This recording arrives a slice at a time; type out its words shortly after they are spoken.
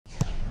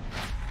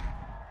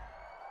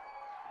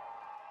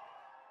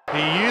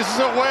He uses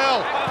it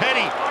well.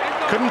 Petty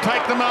couldn't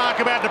take the mark,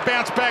 about to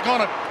bounce back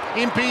on it.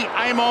 Impey,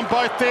 Amon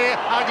both there.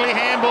 Ugly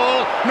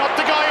handball. Not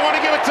the guy you want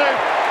to give it to.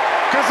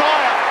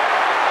 Keziah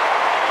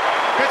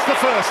gets the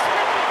first.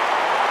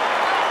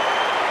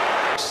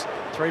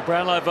 3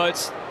 Brownlow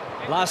votes,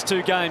 last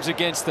 2 games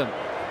against them.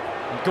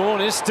 And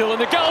Gawn is still in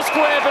the goal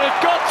square, but it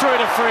got through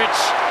to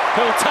Fritsch.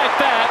 He'll take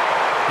that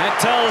and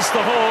tells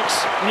the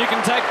Hawks, you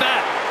can take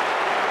that.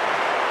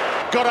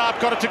 Got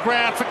up, got it to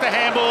ground, flicked the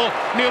handball.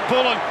 Neil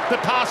Bullen, the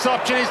pass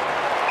option is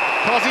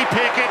Cozzy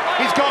Pickett.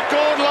 He's got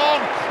Gawn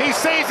long. He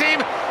sees him,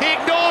 he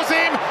ignores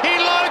him, he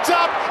loads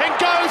up and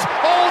goes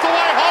all the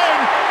way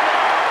home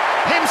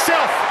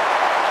himself.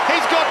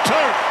 He's got 2.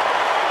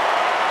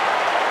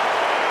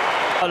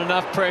 Not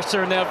enough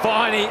pressure, and now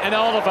Viney and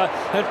Oliver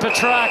and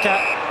Petrarca,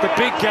 the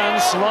big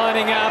guns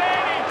lining up.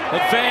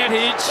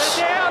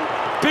 Advantage.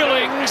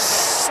 Billings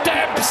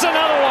stabs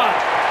another one.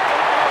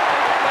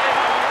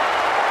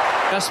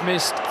 Just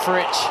missed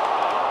Fritsch.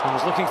 He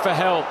was looking for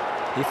help.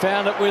 He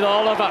found it with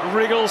Oliver.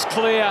 Wriggles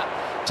clear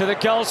to the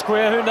goal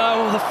square. Who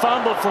knows? The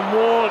fumble from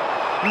Ward.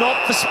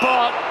 Not the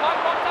spot.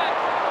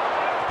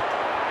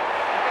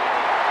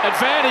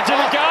 Advantage in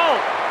the goal.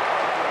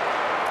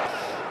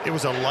 It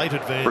was a late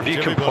advantage.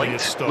 Review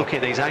complete. Looking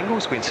at these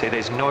angles, we can see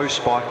there's no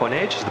spike on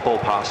edge as the ball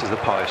passes the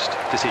post.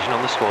 Decision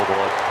on the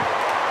scoreboard.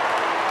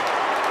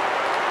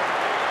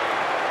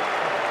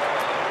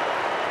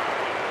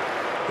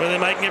 Well, they're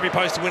making every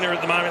post a winner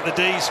at the moment. The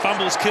D's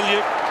fumbles kill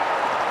you.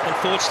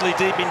 Unfortunately,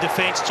 deep in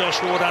defence,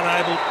 Josh Ward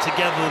unable to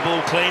gather the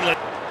ball cleanly.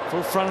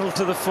 Full frontal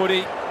to the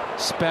footy.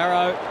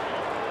 Sparrow,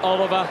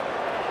 Oliver.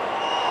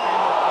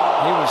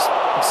 He was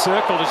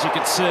encircled, as you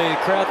can see. The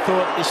crowd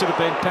thought he should have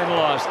been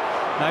penalised.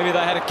 Maybe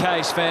they had a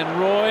case. Van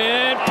Roy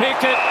and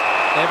Pickett.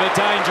 Ever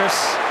dangerous.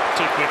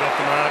 Too quick off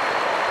the mark.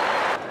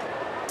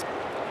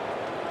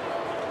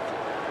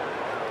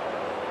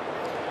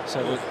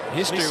 So the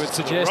history would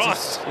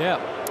suggest, yeah.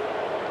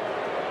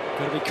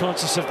 Got to be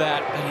conscious of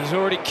that. And he's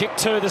already kicked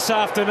 2 this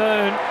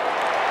afternoon.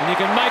 And you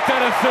can make that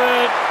a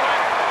 3rd.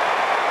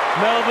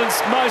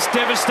 Melbourne's most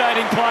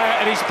devastating player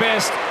at his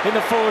best in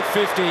the forward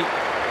 50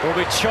 will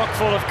be chock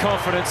full of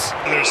confidence.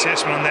 Their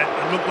assessment on that,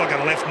 it looked like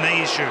a left knee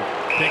issue.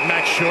 Big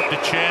match short to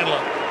Chandler.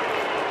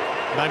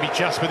 Maybe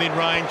just within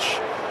range.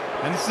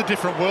 And this is a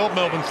different world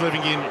Melbourne's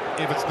living in.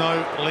 If it's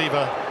no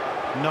Lever,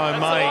 no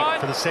May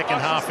for the second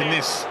half in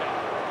this.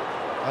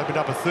 Opened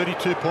up a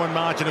 32-point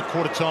margin at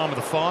quarter time with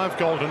a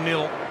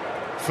 5-0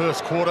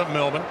 first quarter,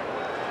 Melbourne.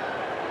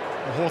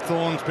 The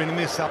Hawthorn's been in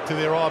this up to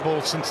their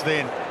eyeballs since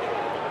then.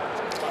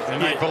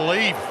 And they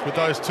believe with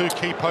those 2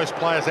 key post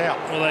players out.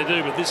 Well, they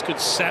do, but this could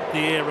sap the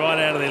air right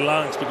out of their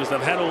lungs because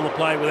they've had all the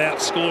play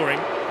without scoring.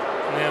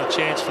 Now a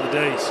chance for the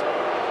D's.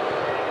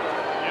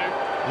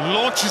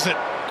 Launches it.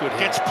 Good hit.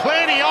 Gets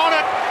plenty on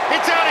it.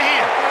 It's out of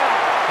here.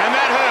 And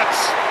that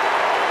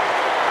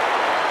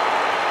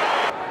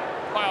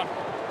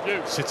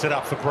hurts. Sits it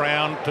up for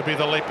Brown to be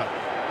the leaper.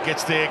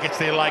 Gets there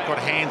late, got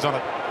hands on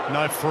it.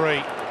 No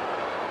free.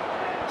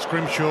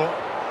 Scrimshaw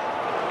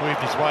weaved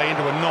his way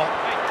into a knot.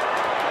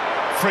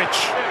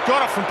 Fritsch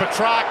got it from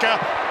Petrarca.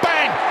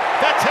 Bang!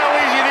 That's how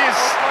easy it is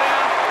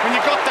when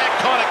you've got that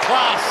kind of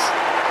class.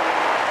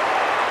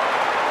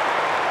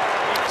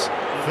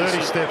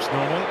 30 steps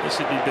normally. This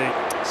would be big.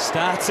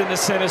 Starts in the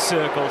centre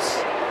circles.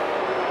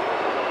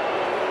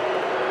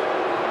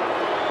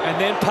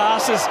 And then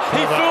passes.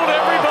 He fooled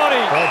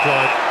everybody. Well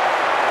played.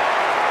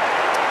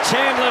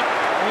 Chandler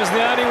was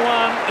the only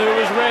one who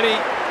was ready.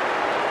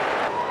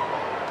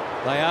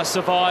 They are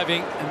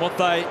surviving, and what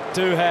they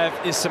do have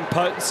is some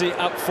potency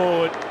up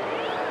forward.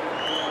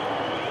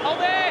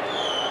 Hold it!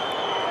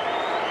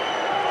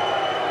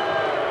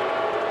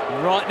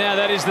 Right now,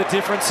 that is the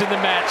difference in the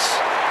match.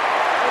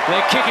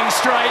 They're kicking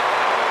straight.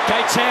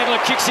 Kate Chandler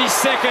kicks his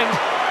second.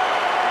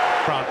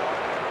 Front.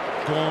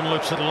 Gawn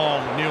loops it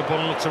long. Neil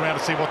Bullen looks around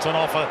to see what's on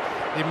offer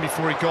even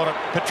before he got it.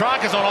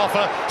 Petrarca's on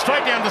offer.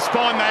 Straight down the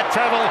spine, that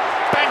travel.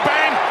 Bang,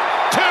 bang.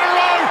 2 in a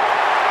row.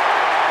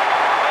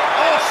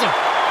 Awesome.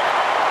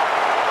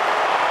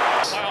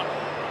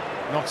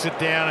 Knocks it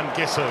down, and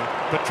guess who?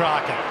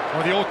 Petrarca,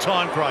 one of the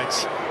all-time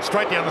greats.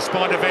 Straight down the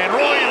spine to Van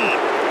Rooyen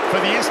for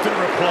the instant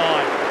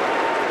reply.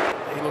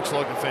 He looks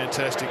like a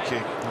fantastic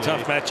kick.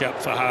 Tough matchup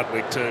for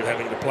Hardwick too,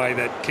 having to play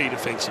that key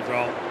defensive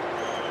role.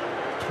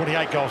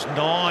 28 goals, 9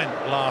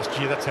 last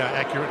year. That's how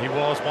accurate he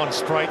was. 1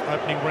 straight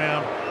opening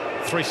round,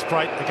 3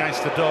 straight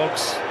against the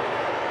Dogs.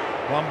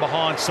 1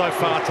 behind so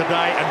far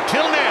today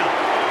until now.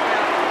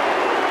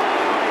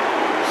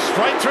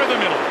 Straight through the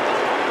middle.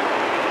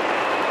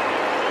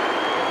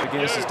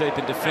 McGuinness is deep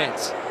in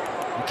defence.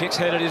 The kick's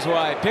headed his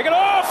way. Pick it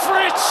off,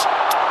 Fritsch!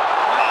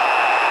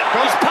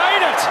 He's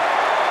paid it!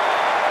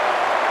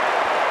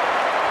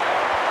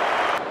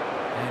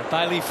 And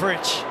Bailey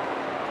Fritsch.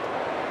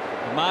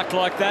 A mark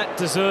like that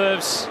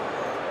deserves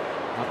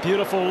a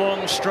beautiful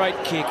long straight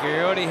kick. He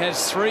already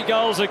has 3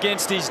 goals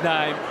against his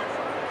name.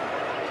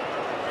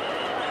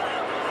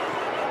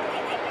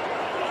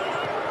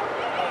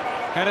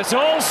 And it's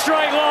all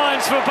straight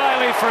lines for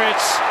Bailey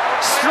Fritsch.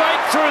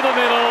 Straight through the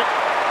middle.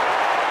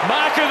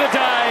 Mark of the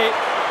day,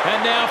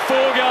 and now 4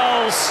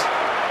 goals.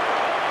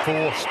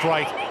 4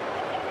 straight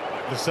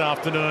this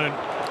afternoon.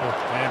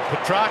 And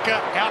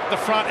Petrarca out the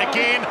front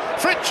again.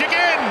 Fritsch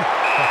again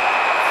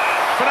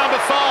for number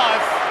 5.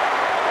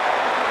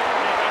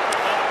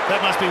 That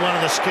must be one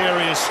of the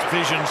scariest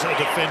visions a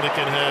defender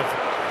can have.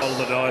 Roll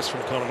the dice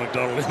from Conor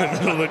McDonald in the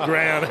middle of the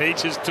ground. He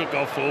just took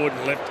off forward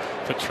and left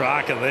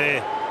Petrarca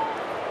there.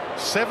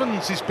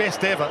 7's his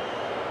best ever.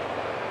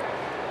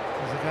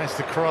 He's against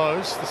the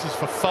Crows. This is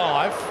for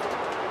 5.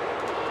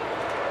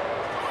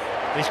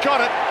 He's got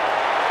it.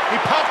 He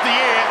pumped the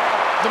air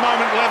the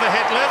moment leather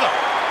hit leather.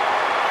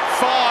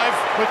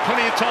 5 with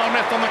plenty of time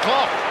left on the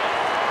clock.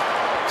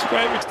 It's a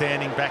great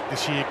standing back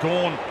this year.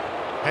 Gorn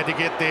had to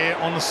get there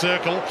on the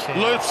circle.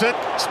 Loops it.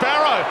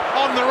 Sparrow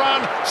on the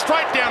run.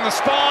 Straight down the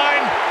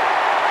spine.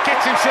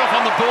 Gets himself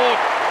on the board.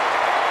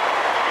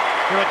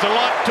 What a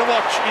delight to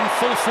watch in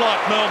full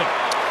flight, Melbourne.